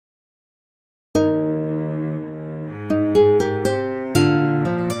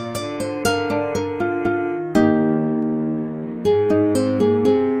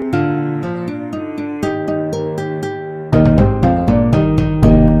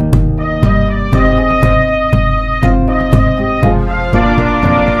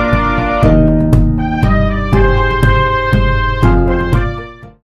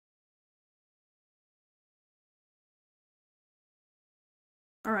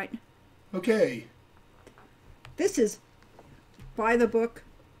right. Okay. This is by the book,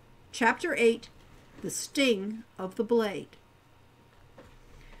 Chapter 8, The Sting of the Blade.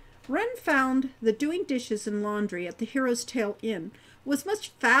 Wren found that doing dishes and laundry at the Hero's Tail Inn was much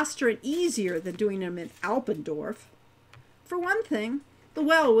faster and easier than doing them in Alpendorf. For one thing, the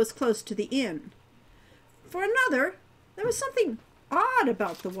well was close to the inn. For another, there was something odd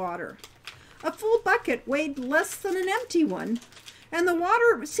about the water. A full bucket weighed less than an empty one, and the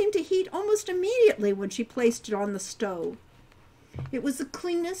water seemed to heat almost immediately when she placed it on the stove. It was the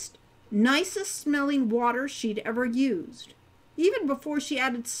cleanest, nicest smelling water she'd ever used. Even before she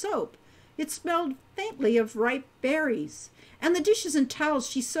added soap, it smelled faintly of ripe berries, and the dishes and towels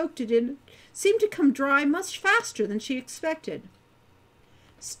she soaked it in seemed to come dry much faster than she expected.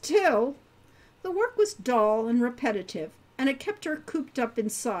 Still, the work was dull and repetitive, and it kept her cooped up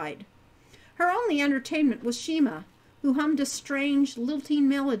inside. Her only entertainment was Shima, who hummed a strange, lilting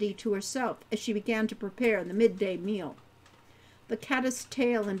melody to herself as she began to prepare the midday meal. The caddis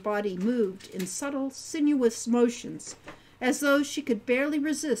tail and body moved in subtle, sinuous motions, as though she could barely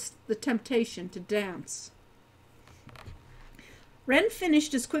resist the temptation to dance. Wren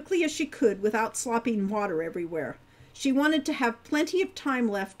finished as quickly as she could without slopping water everywhere. She wanted to have plenty of time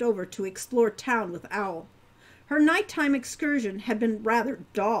left over to explore town with Owl. Her nighttime excursion had been rather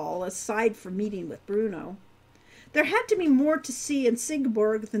dull, aside from meeting with Bruno. There had to be more to see in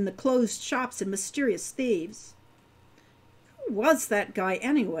Sigborg than the closed shops and mysterious thieves. Who was that guy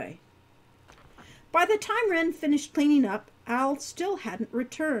anyway? By the time Wren finished cleaning up, Owl still hadn't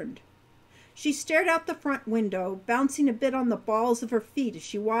returned. She stared out the front window, bouncing a bit on the balls of her feet as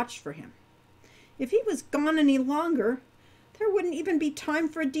she watched for him. If he was gone any longer, there wouldn't even be time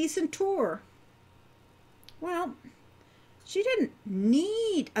for a decent tour. Well, she didn't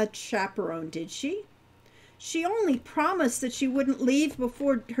need a chaperone, did she? She only promised that she wouldn't leave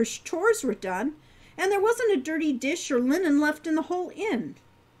before her chores were done, and there wasn't a dirty dish or linen left in the whole inn.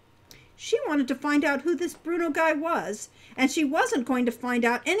 She wanted to find out who this Bruno guy was, and she wasn't going to find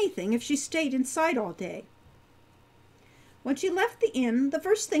out anything if she stayed inside all day. When she left the inn, the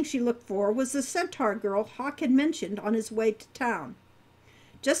first thing she looked for was the centaur girl Hawk had mentioned on his way to town.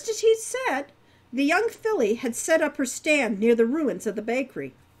 Just as he'd said, the young filly had set up her stand near the ruins of the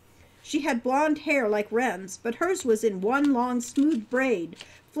bakery. She had blonde hair like Wren's, but hers was in one long, smooth braid,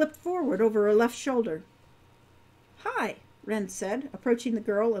 flipped forward over her left shoulder. "Hi," Wren said, approaching the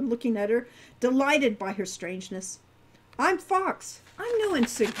girl and looking at her, delighted by her strangeness. "I'm Fox. I'm new in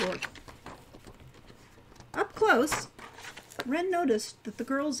Sigborg." Up close, Wren noticed that the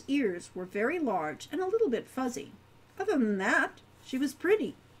girl's ears were very large and a little bit fuzzy. Other than that, she was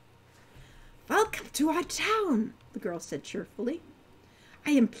pretty. "Welcome to our town," the girl said cheerfully.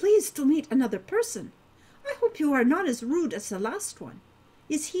 "I am pleased to meet another person. I hope you are not as rude as the last one.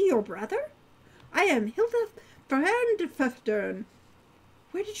 Is he your brother? I am Hilda Verhandefeftern.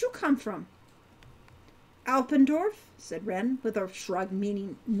 Where did you come from?" "Alpendorf," said Wren, with a shrug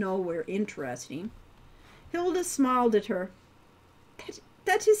meaning nowhere interesting. Hilda smiled at her.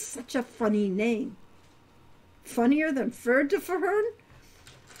 That is such a funny name." "Funnier than Ferdefern?"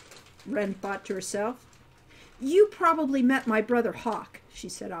 Wren thought to herself. "You probably met my brother Hawk," she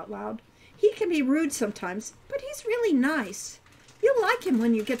said out loud. "He can be rude sometimes, but he's really nice. You'll like him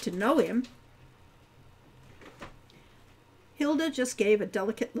when you get to know him." Hilda just gave a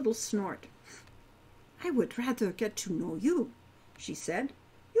delicate little snort. "I would rather get to know you," she said.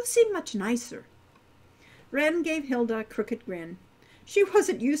 "You seem much nicer." Wren gave Hilda a crooked grin. She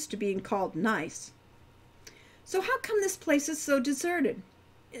wasn't used to being called nice. "So how come this place is so deserted?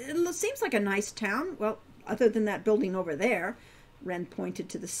 It seems like a nice town. Well, other than that building over there." Wren pointed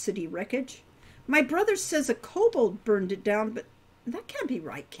to the city wreckage. "My brother says a kobold burned it down, but that can't be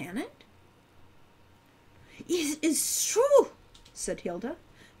right, can it?" "It is true," said Hilda.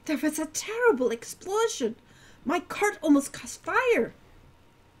 "There was a terrible explosion. My cart almost caught fire."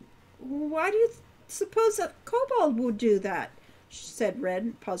 "Why do you suppose a kobold would do that?" said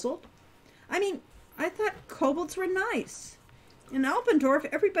Wren, puzzled. "I mean, I thought kobolds were nice. In Alpendorf,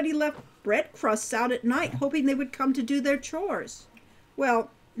 everybody left bread crusts out at night, hoping they would come to do their chores. Well,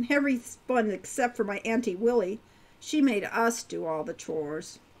 everyone except for my Auntie Willie. She made us do all the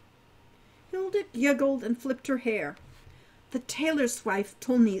chores." Hilda giggled and flipped her hair. "The tailor's wife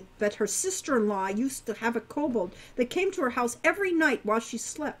told me that her sister-in-law used to have a kobold that came to her house every night while she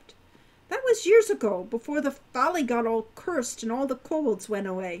slept. That was years ago, before the valley got all cursed and all the kobolds went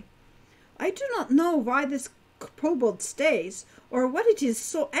away. I do not know why this kobold stays, or what it is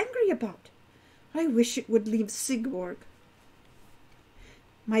so angry about. I wish it would leave Sigborg."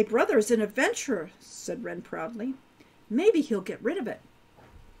 "My brother is an adventurer," said Wren proudly. "Maybe he'll get rid of it."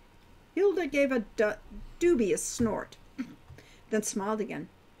 Hilda gave a dubious snort, then smiled again.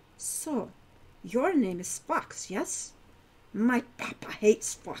 So, your name is Fox, yes? My papa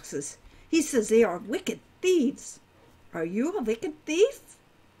hates foxes. He says they are wicked thieves. Are you a wicked thief?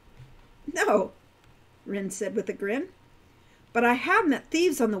 No, Wren said with a grin. But I have met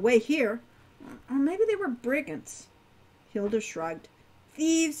thieves on the way here. Or maybe they were brigands. Hilda shrugged.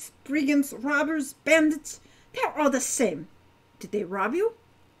 Thieves, brigands, robbers, bandits, they're all the same. Did they rob you?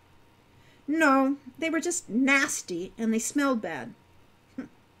 No, they were just nasty and they smelled bad.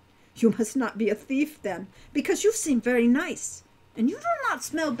 You must not be a thief then, because you seem very nice, and you do not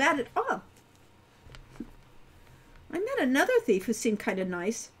smell bad at all. I met another thief who seemed kind of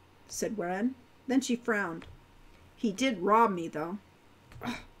nice, said Wren. Then she frowned. He did rob me, though.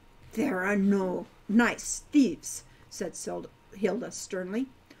 Oh, there are no nice thieves, said Hilda sternly.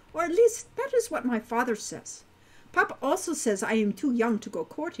 Or at least that is what my father says. Papa also says I am too young to go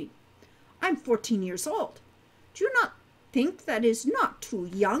courting. I'm 14 years old. Do you not think that is not too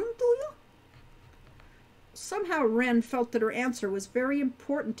young, do you? Somehow Wren felt that her answer was very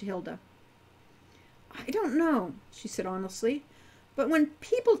important to Hilda. I don't know, she said honestly, but when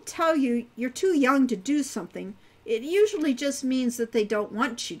people tell you you're too young to do something, it usually just means that they don't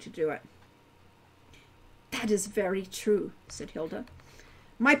want you to do it. That is very true, said Hilda.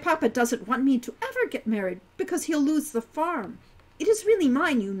 My papa doesn't want me to ever get married because he'll lose the farm. It is really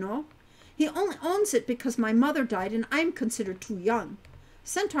mine, you know. He only owns it because my mother died and I'm considered too young.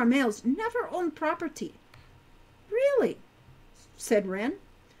 Centaur males never own property. Really? Said Wren.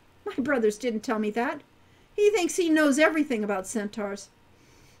 My brothers didn't tell me that. He thinks he knows everything about centaurs.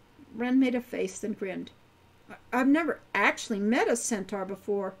 Wren made a face, then grinned. I've never actually met a centaur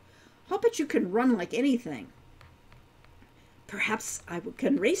before. I'll bet you can run like anything. Perhaps I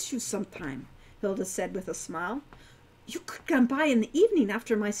can race you sometime, Hilda said with a smile. You could come by in the evening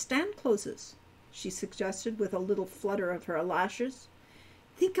after my stand closes, she suggested with a little flutter of her lashes.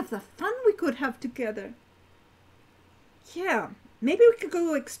 Think of the fun we could have together. Yeah, maybe we could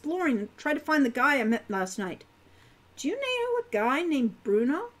go exploring and try to find the guy I met last night. Do you know a guy named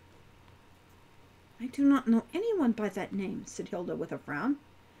Bruno? I do not know anyone by that name, said Hilda with a frown.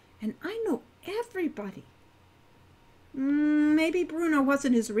 And I know everybody. Maybe Bruno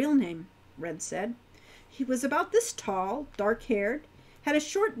wasn't his real name, Wren said. He was about this tall, dark-haired, had a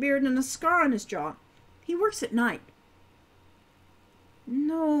short beard and a scar on his jaw. He works at night.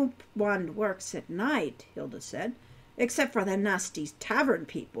 No one works at night, Hilda said, except for the nasty tavern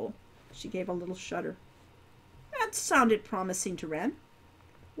people. She gave a little shudder. That sounded promising to Wren.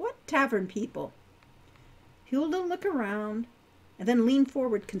 What tavern people? Hilda looked around and then leaned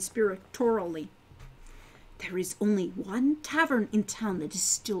forward conspiratorially. There is only one tavern in town that is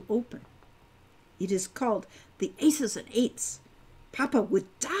still open. It is called the Aces and Eights. Papa would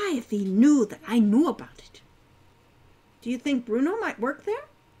die if he knew that I knew about it. Do you think Bruno might work there?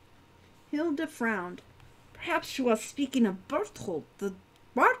 Hilda frowned. Perhaps she was speaking of Berthold, the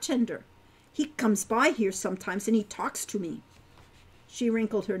bartender. He comes by here sometimes and he talks to me. She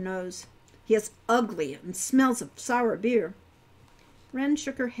wrinkled her nose. He is ugly and smells of sour beer. Wren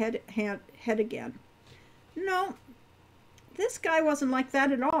shook her head again. No, this guy wasn't like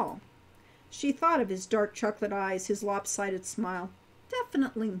that at all. She thought of his dark chocolate eyes, his lopsided smile.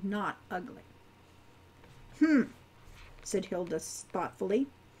 Definitely not ugly. Said Hilda thoughtfully.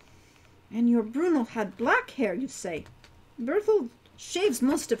 And your Bruno had black hair, you say? Berthold shaves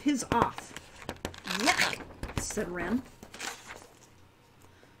most of his off. Yuck, said Wren.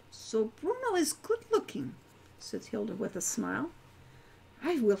 So Bruno is good-looking, said Hilda with a smile.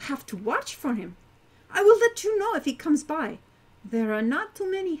 I will have to watch for him. I will let you know if he comes by. There are not too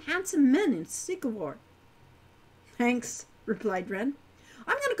many handsome men in Sigurd. Thanks, replied Wren.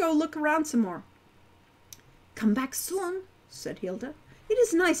 I'm going to go look around some more. Come back soon, said Hilda. It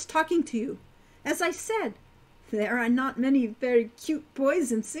is nice talking to you. As I said, there are not many very cute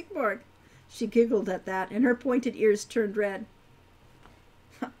boys in Sigurd. She giggled at that, and her pointed ears turned red.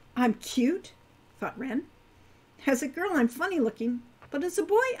 I'm cute, thought Wren. As a girl, I'm funny-looking, but as a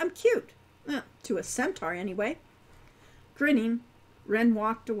boy, I'm cute. To a centaur, anyway. Grinning, Wren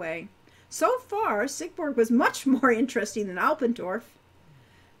walked away. So far, Sigurd was much more interesting than Alpendorf.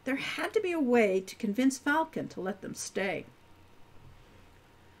 There had to be a way to convince Falcon to let them stay.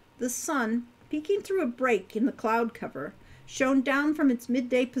 The sun, peeking through a break in the cloud cover, shone down from its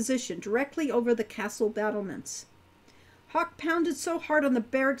midday position directly over the castle battlements. Hawk pounded so hard on the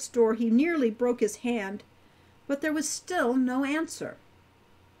barracks door he nearly broke his hand, but there was still no answer.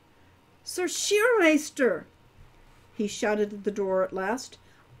 Sir Shearmeister, he shouted at the door at last.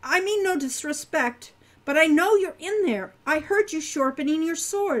 I mean no disrespect, but But I know you're in there. I heard you sharpening your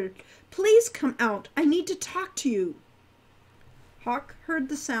sword. Please come out. I need to talk to you. Hawk heard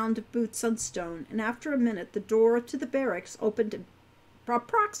the sound of boots on stone, and after a minute the door to the barracks opened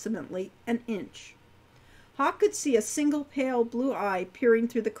approximately an inch. Hawk could see a single pale blue eye peering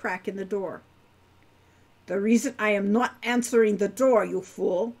through the crack in the door. "The reason I am not answering the door, you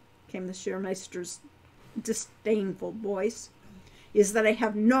fool," came the Shearmeister's disdainful voice, "is that I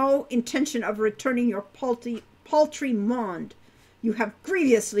have no intention of returning your paltry maund. You have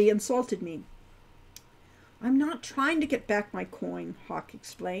grievously insulted me." "I'm not trying to get back my coin," Hawk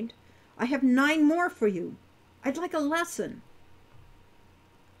explained. "I have 9 more for you. I'd like a lesson."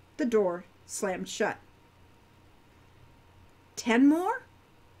 The door slammed shut. "10 more?"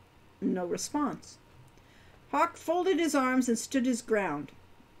 No response. Hawk folded his arms and stood his ground.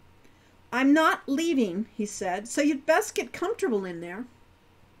 "I'm not leaving," he said, "so you'd best get comfortable in there."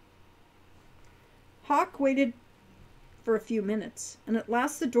 Hawk waited for a few minutes, and at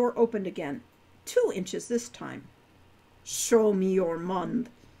last the door opened again, 2 inches this time. "Show me your mund,"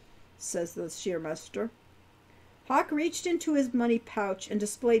 says the Shearmeister. Hawk reached into his money pouch and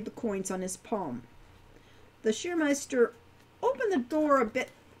displayed the coins on his palm. The Shearmeister opened the door a bit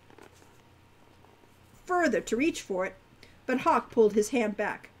further to reach for it, but Hawk pulled his hand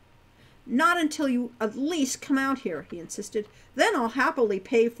back. "Not until you at least come out here," he insisted. "Then I'll happily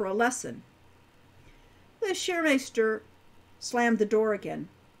pay for a lesson." The Shearmeister slammed the door again.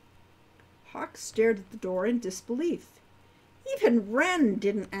 Hawk stared at the door in disbelief. Even Wren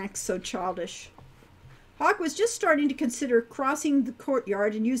didn't act so childish. Hawk was just starting to consider crossing the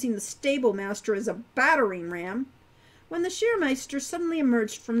courtyard and using the stable master as a battering ram when the Shearmeister suddenly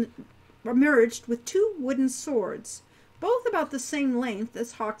emerged with 2 wooden swords, both about the same length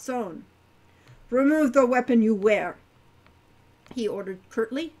as Hawk's own. "Remove the weapon you wear," he ordered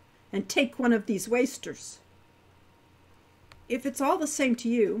curtly, "and take one of these wasters." "If it's all the same to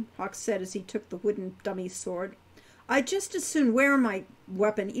you," Hawk said as he took the wooden dummy sword, "I'd just as soon wear my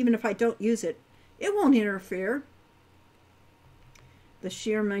weapon even if I don't use it. It won't interfere." The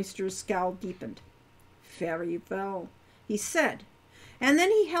Shearmeister's scowl deepened. "Very well," he said, and then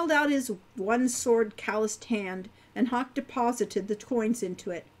he held out his one-sword calloused hand, and Hawk deposited the coins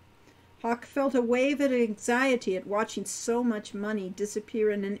into it. Hawk felt a wave of anxiety at watching so much money disappear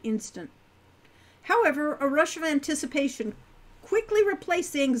in an instant. However, a rush of anticipation quickly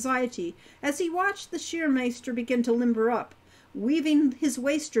replaced the anxiety as he watched the Shearmeister begin to limber up, weaving his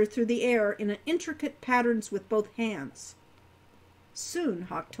waster through the air in intricate patterns with both hands. Soon,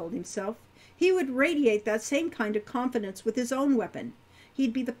 Hawk told himself, he would radiate that same kind of confidence with his own weapon.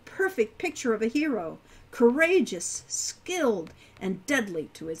 He'd be the perfect picture of a hero, courageous, skilled, and deadly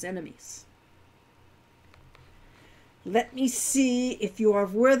to his enemies. "Let me see if you are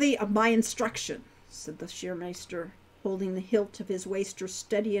worthy of my instruction," said the Shearmeister, holding the hilt of his waster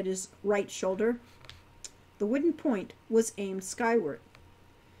steady at his right shoulder. The wooden point was aimed skyward.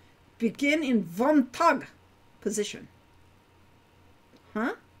 "Begin in Von Tag position."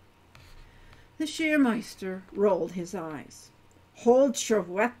 "Huh?" The Shearmeister rolled his eyes. "Hold your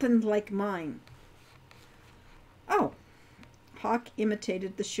weapon like mine." "Oh." Hawk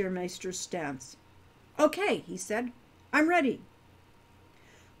imitated the Shearmeister's stance. "Okay," he said. "I'm ready."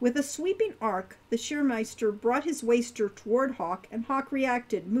 With a sweeping arc, the Shearmeister brought his waster toward Hawk, and Hawk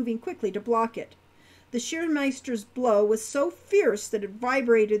reacted, moving quickly to block it. The Shearmeister's blow was so fierce that it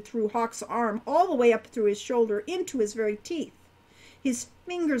vibrated through Hawk's arm all the way up through his shoulder into his very teeth. His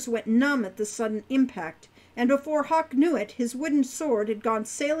fingers went numb at the sudden impact, and before Hawk knew it, his wooden sword had gone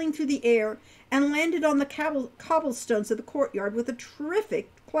sailing through the air and landed on the cobblestones of the courtyard with a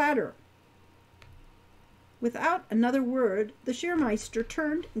terrific clatter. Without another word, the Shearmeister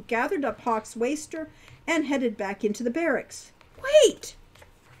turned and gathered up Hawk's waster and headed back into the barracks. "Wait!"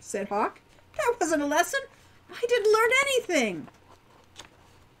 said Hawk. "That wasn't a lesson. I didn't learn anything."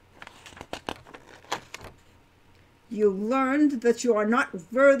 "You learned that you are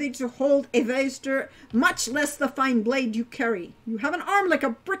not worthy to hold a waster, much less the fine blade you carry. You have an arm like a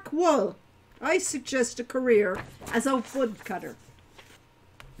brick wall. I suggest a career as a woodcutter."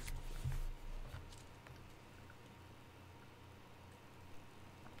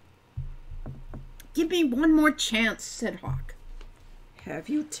 "Give me one more chance," said Hawk. "Have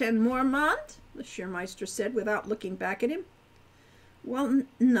you 10 more, Mond?" the Shearmeister said without looking back at him. "Well,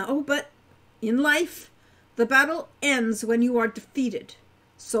 no, but in life, the battle ends when you are defeated.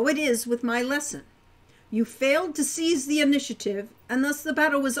 So it is with my lesson. You failed to seize the initiative, and thus the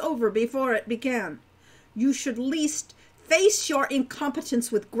battle was over before it began. You should at least face your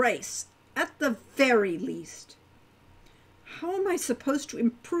incompetence with grace, at the very least." How am I supposed to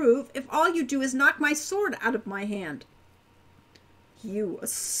improve if all you do is knock my sword out of my hand? You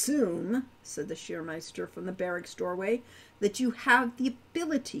assume, said the Schirmeister from the barracks doorway, that you have the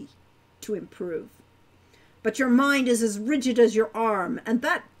ability to improve. But your mind is as rigid as your arm, and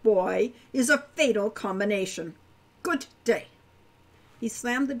that, boy, is a fatal combination. Good day. He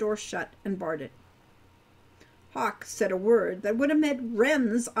slammed the door shut and barred it. Hawk said a word that would have made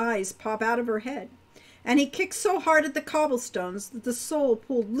Wren's eyes pop out of her head, and he kicked so hard at the cobblestones that the sole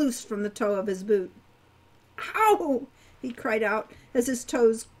pulled loose from the toe of his boot. Ow! He cried out as his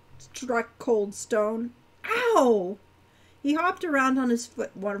toes struck cold stone. Ow! He hopped around on his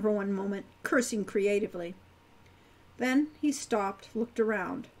foot for one moment, cursing creatively. Then he stopped, looked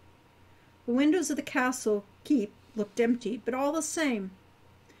around. The windows of the castle keep looked empty, but all the same,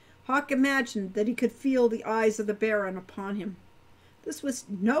 Hawk imagined that he could feel the eyes of the Baron upon him. This was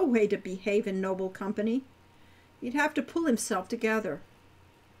no way to behave in noble company. He'd have to pull himself together.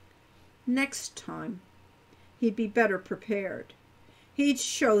 Next time, he'd be better prepared. He'd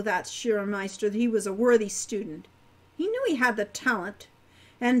show that Schirmeister that he was a worthy student. He knew he had the talent,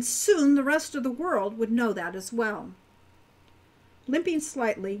 and soon the rest of the world would know that as well. Limping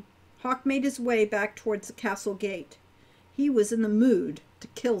slightly, Hawk made his way back towards the castle gate. He was in the mood to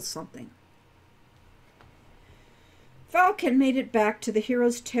kill something. Falcon made it back to the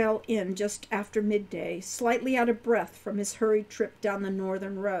Hero's Tail Inn just after midday, slightly out of breath from his hurried trip down the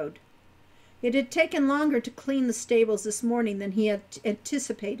northern road. It had taken longer to clean the stables this morning than he had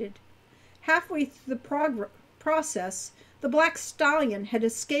anticipated. Halfway through the process, the black stallion had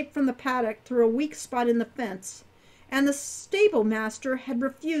escaped from the paddock through a weak spot in the fence, and the stable master had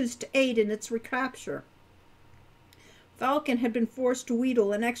refused to aid in its recapture. Falcon had been forced to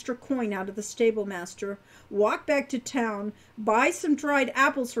wheedle an extra coin out of the stable master, walk back to town, buy some dried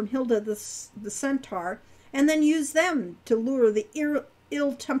apples from Hilda the centaur, and then use them to lure the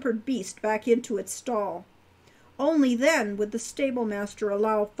ill-tempered beast back into its stall. Only then would the stable master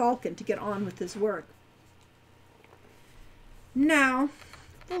allow Falcon to get on with his work. Now,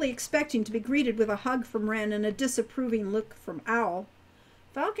 fully expecting to be greeted with a hug from Wren and a disapproving look from Owl,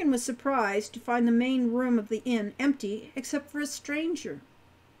 Falcon was surprised to find the main room of the inn empty except for a stranger.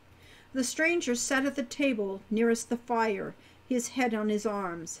 The stranger sat at the table nearest the fire, his head on his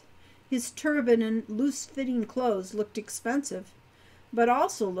arms. His turban and loose-fitting clothes looked expensive, but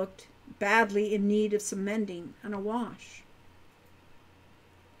also looked badly in need of some mending and a wash.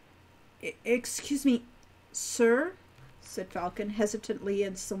 Excuse me, sir?" said Falcon hesitantly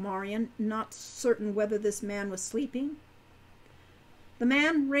in Silmarian, not certain whether this man was sleeping. The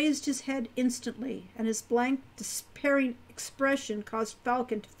man raised his head instantly, and his blank, despairing expression caused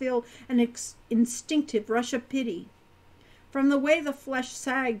Falcon to feel an instinctive rush of pity. From the way the flesh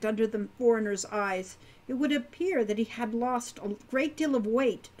sagged under the foreigner's eyes, it would appear that he had lost a great deal of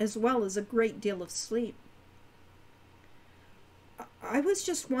weight as well as a great deal of sleep. "I was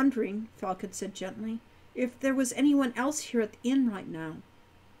just wondering," Falcon said gently, "if there was anyone else here at the inn right now."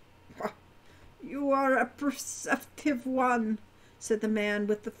 "You are a perceptive one," said the man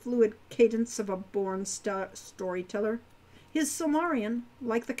with the fluid cadence of a born storyteller. His Silmarian,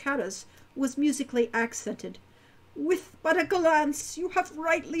 like the Kata's, was musically accented. "With but a glance you have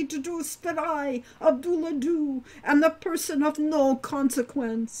rightly deduced that I, Abdullah Du, am the person of no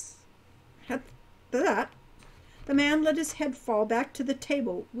consequence." At that, the man let his head fall back to the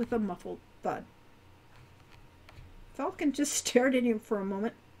table with a muffled thud. Falcon just stared at him for a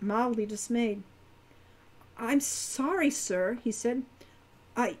moment, mildly dismayed. "I'm sorry, sir," he said.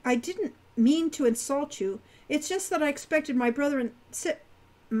 I didn't mean to insult you. It's just that I expected my brother and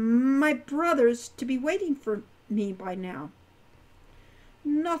my brothers to be waiting for me by now."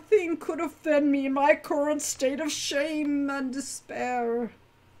 "Nothing could offend me in my current state of shame and despair,"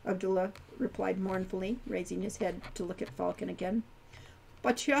 Abdullah replied mournfully, raising his head to look at Falcon again.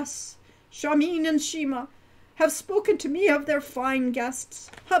 "But yes, Shamin and Shima have spoken to me of their fine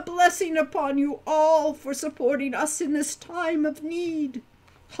guests. A blessing upon you all for supporting us in this time of need.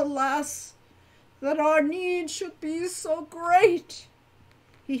 Alas, that our need should be so great."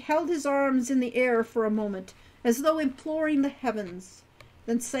 He held his arms in the air for a moment, as though imploring the heavens,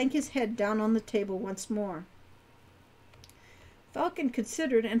 then sank his head down on the table once more. Falcon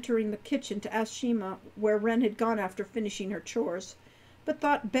considered entering the kitchen to ask Shima where Wren had gone after finishing her chores, but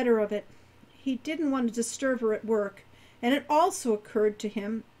thought better of it. He didn't want to disturb her at work, and it also occurred to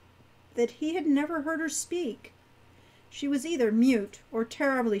him that he had never heard her speak. She was either mute or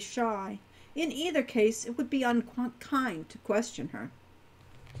terribly shy. In either case, it would be unkind to question her.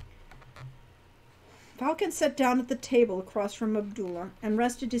 Falcon sat down at the table across from Abdullah and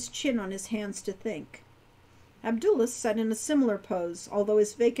rested his chin on his hands to think. Abdullah sat in a similar pose, although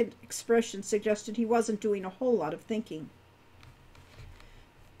his vacant expression suggested he wasn't doing a whole lot of thinking.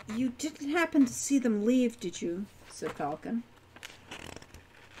 "You didn't happen to see them leave, did you?" said Falcon.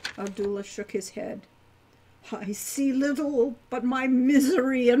 Abdullah shook his head. "I see little but my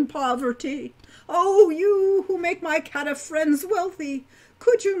misery and poverty. Oh, you who make my cat of friends wealthy,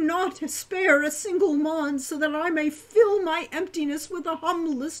 could you not spare a single mon so that I may fill my emptiness with the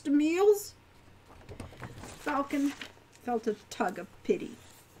humblest meals?" Falcon felt a tug of pity.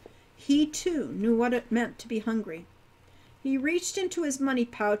 He, too, knew what it meant to be hungry. He reached into his money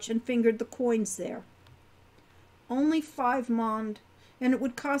pouch and fingered the coins there. Only 5 mond, and it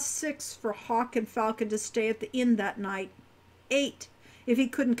would cost 6 for Hawk and Falcon to stay at the inn that night. 8, if he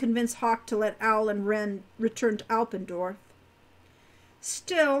couldn't convince Hawk to let Owl and Wren return to Alpendorf.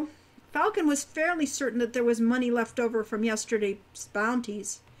 Still, Falcon was fairly certain that there was money left over from yesterday's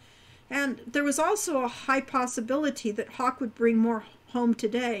bounties, and there was also a high possibility that Hawk would bring more home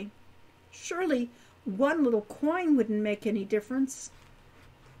today. Surely 1 little coin wouldn't make any difference.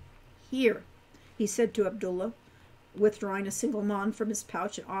 "Here," he said to Abdullah, withdrawing a single mon from his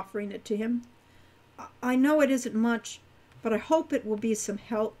pouch and offering it to him. "I know it isn't much, but I hope it will be some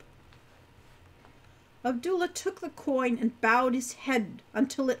help." Abdullah took the coin and bowed his head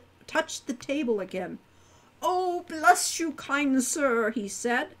until it touched the table again. "Oh, bless you, kind sir," he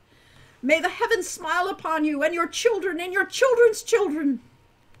said. "May the heavens smile upon you and your children and your children's children."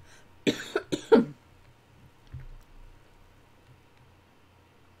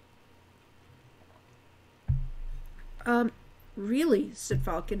 Really," said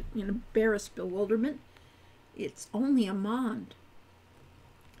Falcon in embarrassed bewilderment, "it's only a mond."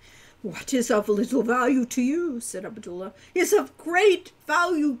 "What is of little value to you," said Abdullah, "is of great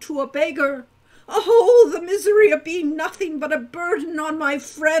value to a beggar. Oh, the misery of being nothing but a burden on my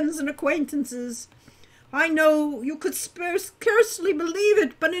friends and acquaintances. I know you could scarcely believe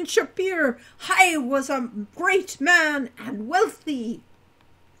it, but in Shapir I was a great man and wealthy."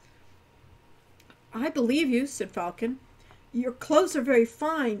 "I believe you," said Falcon. "Your clothes are very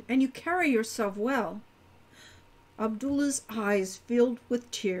fine, and you carry yourself well." Abdullah's eyes filled with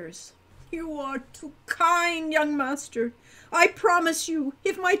tears. "You are too kind, young master. I promise you,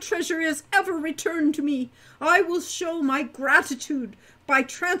 if my treasure is ever returned to me, I will show my gratitude by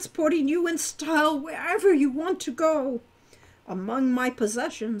transporting you in style wherever you want to go. Among my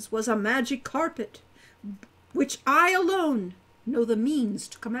possessions was a magic carpet, which I alone know the means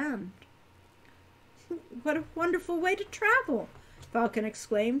to command." "What a wonderful way to travel!" Falcon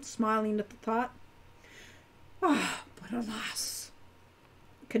exclaimed, smiling at the thought. "Ah, but alas,"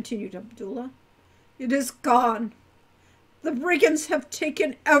 continued Abdullah, "it is gone. The brigands have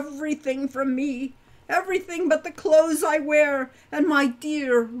taken everything from me, everything but the clothes I wear and my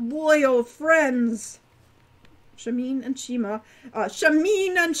dear, loyal friends. Shamin and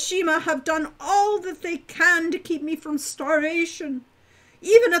Shima have done all that they can to keep me from starvation,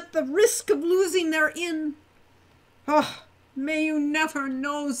 even at the risk of losing their inn. Ah, may you never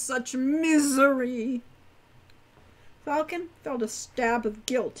know such misery." Falcon felt a stab of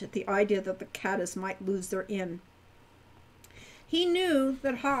guilt at the idea that the Caddis might lose their inn. He knew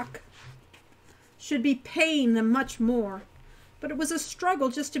that Hawk should be paying them much more, but it was a struggle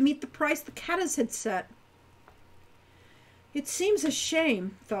just to meet the price the Caddis had set. "It seems a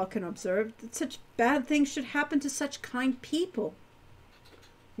shame," Falcon observed, "that such bad things should happen to such kind people."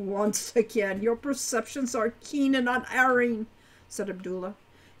 "Once again, your perceptions are keen and unerring," said Abdullah.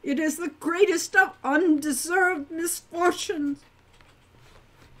 "It is the greatest of undeserved misfortunes."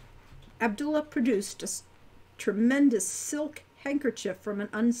 Abdullah produced a tremendous silk handkerchief from an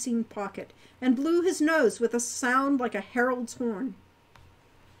unseen pocket and blew his nose with a sound like a herald's horn.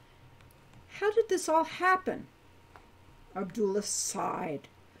 "How did this all happen?" Abdullah sighed,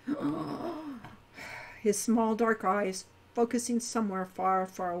 his small dark eyes focusing somewhere far,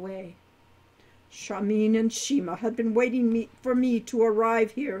 far away. "Shamin and Shima had been waiting for me to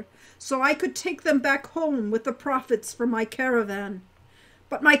arrive here, so I could take them back home with the profits from my caravan.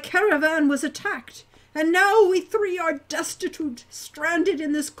 But my caravan was attacked, and now we 3 are destitute, stranded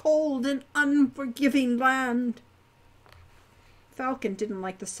in this cold and unforgiving land." Falcon didn't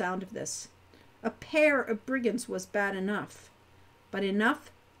like the sound of this. A pair of brigands was bad enough, but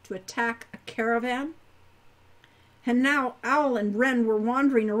enough to attack a caravan? And now Owl and Wren were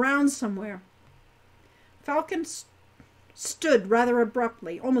wandering around somewhere. Falcon stood rather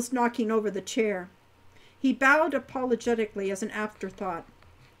abruptly, almost knocking over the chair. He bowed apologetically as an afterthought.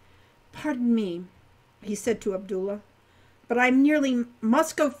 "Pardon me," he said to Abdullah, "but I nearly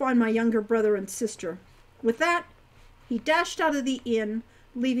must go find my younger brother and sister." With that, he dashed out of the inn,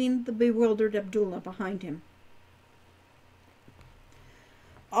 leaving the bewildered Abdullah behind him.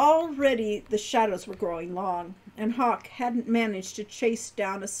 Already the shadows were growing long, and Hawk hadn't managed to chase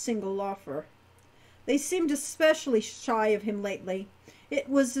down a single loafer. They seemed especially shy of him lately. It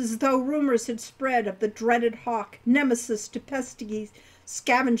was as though rumors had spread of the dreaded Hawk, nemesis to pesky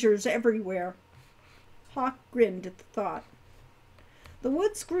scavengers everywhere. Hawk grinned at the thought. The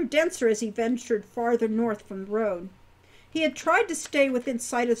woods grew denser as he ventured farther north from the road. He had tried to stay within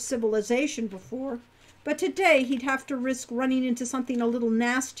sight of civilization before, but today he'd have to risk running into something a little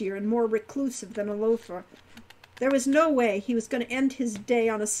nastier and more reclusive than a loafer. There was no way he was going to end his day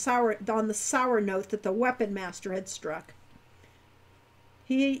on the sour note that the weapon master had struck.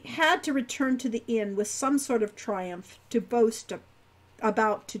 He had to return to the inn with some sort of triumph to boast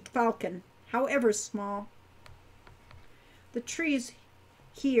about to Falcon, however small. The trees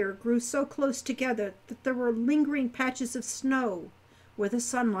here grew so close together that there were lingering patches of snow where the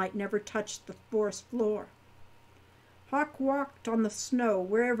sunlight never touched the forest floor. Hawk walked on the snow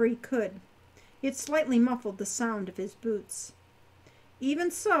wherever he could. It slightly muffled the sound of his boots.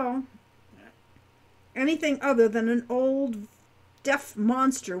 Even so, anything other than an old, deaf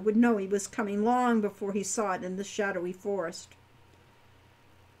monster would know he was coming long before he saw it in the shadowy forest.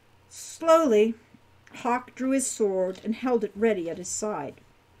 Slowly, Hawk drew his sword and held it ready at his side.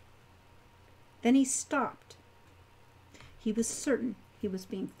 Then he stopped. He was certain he was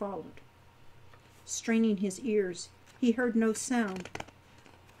being followed. Straining his ears, he heard no sound.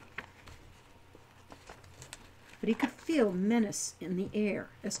 But he could feel menace in the air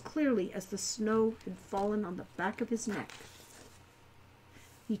as clearly as the snow had fallen on the back of his neck.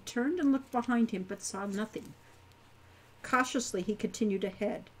 He turned and looked behind him, but saw nothing. Cautiously he continued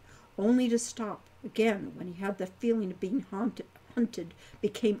ahead, only to stop again when he had the feeling of being hunted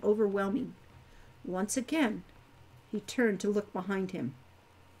became overwhelming. Once again he turned to look behind him.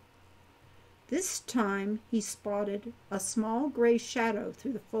 This time he spotted a small gray shadow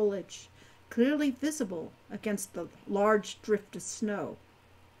through the foliage, clearly visible against the large drift of snow.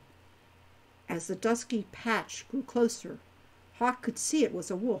 As the dusky patch grew closer, Hawk could see it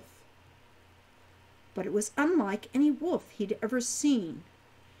was a wolf. But it was unlike any wolf he'd ever seen.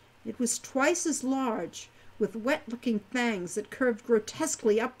 It was twice as large, with wet-looking fangs that curved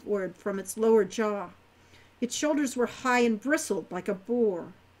grotesquely upward from its lower jaw. Its shoulders were high and bristled like a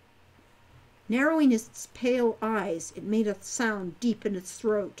boar. Narrowing its pale eyes, it made a sound deep in its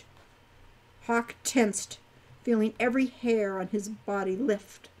throat. Hawk tensed, feeling every hair on his body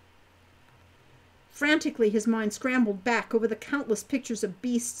lift. Frantically, his mind scrambled back over the countless pictures of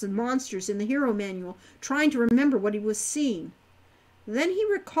beasts and monsters in the hero manual, trying to remember what he was seeing. Then he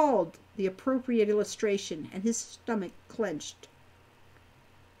recalled the appropriate illustration, and his stomach clenched.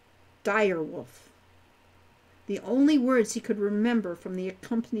 Dire wolf. The only words he could remember from the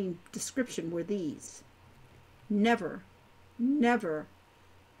accompanying description were these: never, never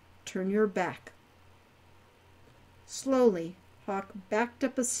turn your back. Slowly, Hawk backed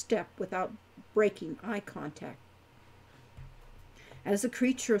up a step without breaking eye contact. As the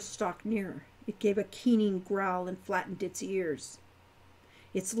creature stalked nearer, it gave a keening growl and flattened its ears.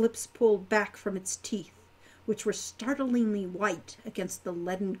 Its lips pulled back from its teeth, which were startlingly white against the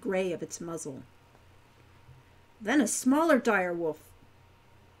leaden gray of its muzzle. Then a smaller dire wolf,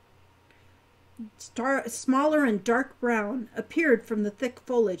 smaller and dark brown, appeared from the thick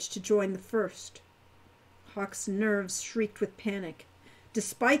foliage to join the first. Hawk's nerves shrieked with panic.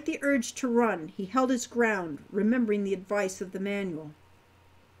 Despite the urge to run, he held his ground, remembering the advice of the manual.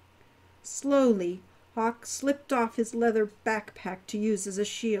 Slowly, Hawk slipped off his leather backpack to use as a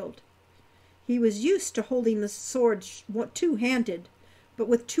shield. He was used to holding the sword two-handed, but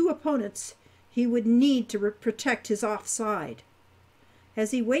with two opponents, he would need to protect his offside.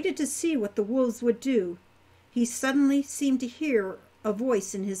 As he waited to see what the wolves would do, he suddenly seemed to hear a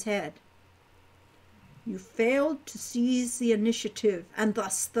voice in his head. You failed to seize the initiative, and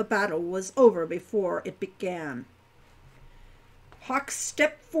thus the battle was over before it began. Hawk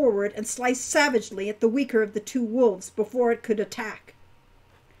stepped forward and sliced savagely at the weaker of the two wolves before it could attack.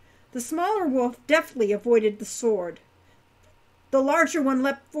 The smaller wolf deftly avoided the sword. The larger one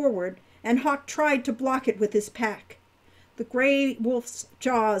leapt forward, and Hawk tried to block it with his pack. The gray wolf's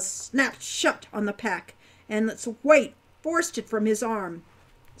jaws snapped shut on the pack, and its weight forced it from his arm.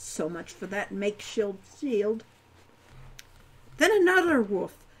 So much for that makeshift shield. Then another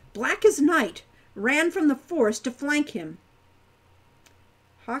wolf, black as night, ran from the forest to flank him.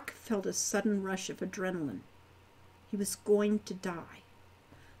 Hawk felt a sudden rush of adrenaline. He was going to die.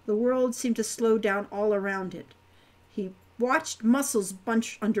 The world seemed to slow down all around it. He watched muscles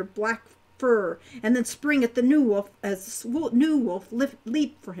bunch under black fur and then spring at the new wolf as the new wolf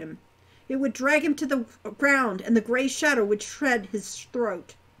leaped for him. It would drag him to the ground, and the gray shadow would shred his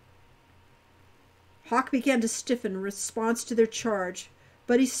throat. Hawk began to stiffen in response to their charge,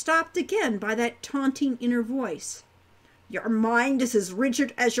 but he stopped again by that taunting inner voice. "Your mind is as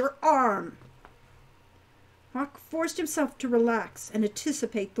rigid as your arm." Hawk forced himself to relax and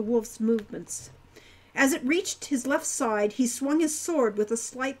anticipate the wolf's movements. As it reached his left side, he swung his sword with a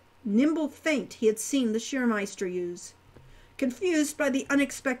slight, nimble feint he had seen the Shearmeister use. Confused by the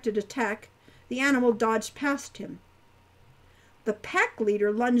unexpected attack, the animal dodged past him. The pack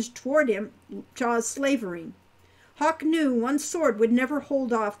leader lunged toward him, jaws slavering. Hawk knew one sword would never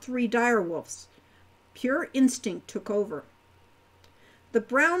hold off 3 dire wolves. Pure instinct took over. The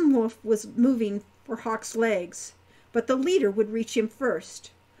brown wolf was moving for Hawk's legs, but the leader would reach him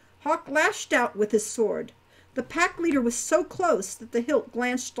first. Hawk lashed out with his sword. The pack leader was so close that the hilt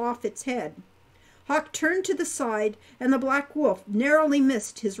glanced off its head. Hawk turned to the side, and the black wolf narrowly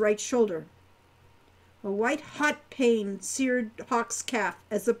missed his right shoulder. A white-hot pain seared Hawk's calf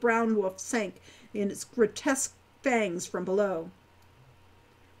as the brown wolf sank in its grotesque fangs from below.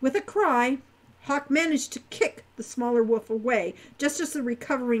 With a cry, Hawk managed to kick the smaller wolf away just as the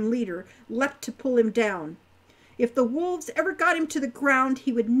recovering leader leapt to pull him down. If the wolves ever got him to the ground,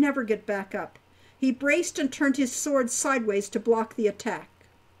 he would never get back up. He braced and turned his sword sideways to block the attack.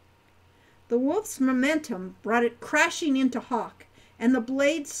 The wolf's momentum brought it crashing into Hawk, and the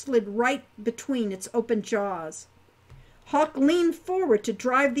blade slid right between its open jaws. Hawk leaned forward to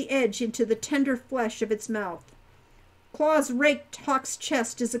drive the edge into the tender flesh of its mouth. Claws raked Hawk's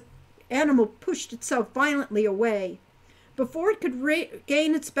chest as the animal pushed itself violently away. Before it could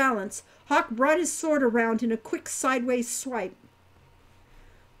regain its balance, Hawk brought his sword around in a quick sideways swipe.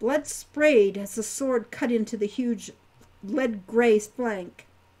 Blood sprayed as the sword cut into the huge lead-gray flank.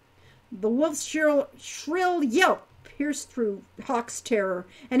 The wolf's shrill yelp pierced through Hawk's terror,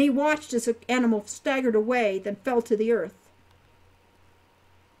 and he watched as the animal staggered away, then fell to the earth.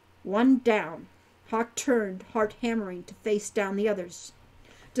 One down. Hawk turned, heart hammering, to face down the others.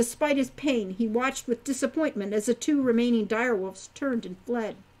 Despite his pain, he watched with disappointment as the 2 remaining direwolves turned and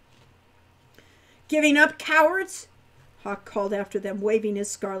fled. "Giving up, cowards?" Hawk called after them, waving his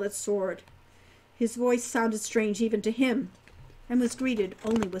scarlet sword. His voice sounded strange even to him, and was greeted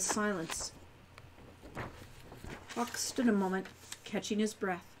only with silence. Hawk stood a moment, catching his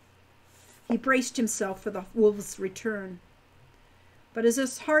breath. He braced himself for the wolves' return. But as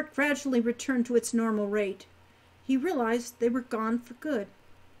his heart gradually returned to its normal rate, he realized they were gone for good.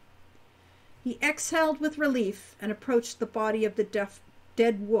 He exhaled with relief and approached the body of the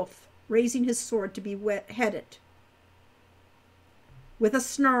dead wolf, raising his sword to behead. With a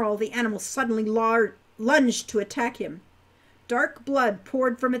snarl, the animal suddenly lunged to attack him. Dark blood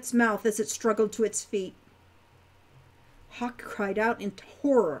poured from its mouth as it struggled to its feet. Hawk cried out in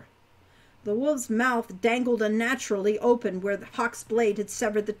horror. The wolf's mouth dangled unnaturally open where the Hawk's blade had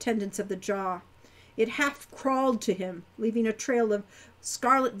severed the tendons of the jaw. It half crawled to him, leaving a trail of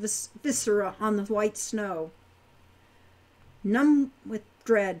scarlet viscera on the white snow. Numb with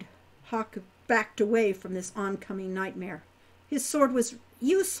dread, Hawk backed away from this oncoming nightmare. His sword was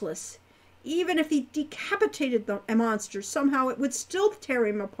useless. Even if he decapitated the monster, somehow it would still tear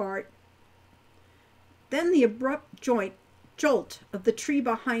him apart. Then the abrupt jolt of the tree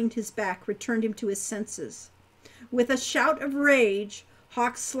behind his back returned him to his senses. With a shout of rage,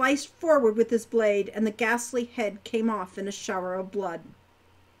 Hawk sliced forward with his blade, and the ghastly head came off in a shower of blood.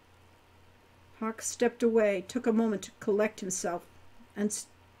 Hawk stepped away, took a moment to collect himself, and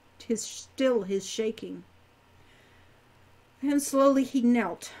still his shaking. Then slowly he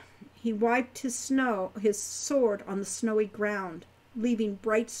knelt. He wiped his sword on the snowy ground, leaving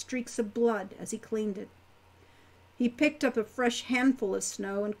bright streaks of blood as he cleaned it. He picked up a fresh handful of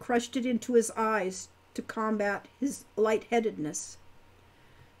snow and crushed it into his eyes to combat his lightheadedness.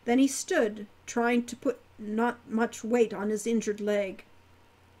 Then he stood, trying to put not much weight on his injured leg.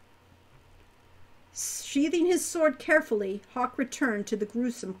 Sheathing his sword carefully, Hawk returned to the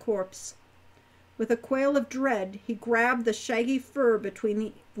gruesome corpse. With a quail of dread, he grabbed the shaggy fur between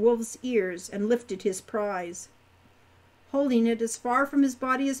the wolf's ears and lifted his prize. Holding it as far from his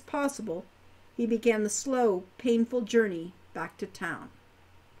body as possible, he began the slow, painful journey back to town.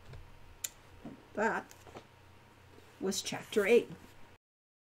 That was Chapter 8.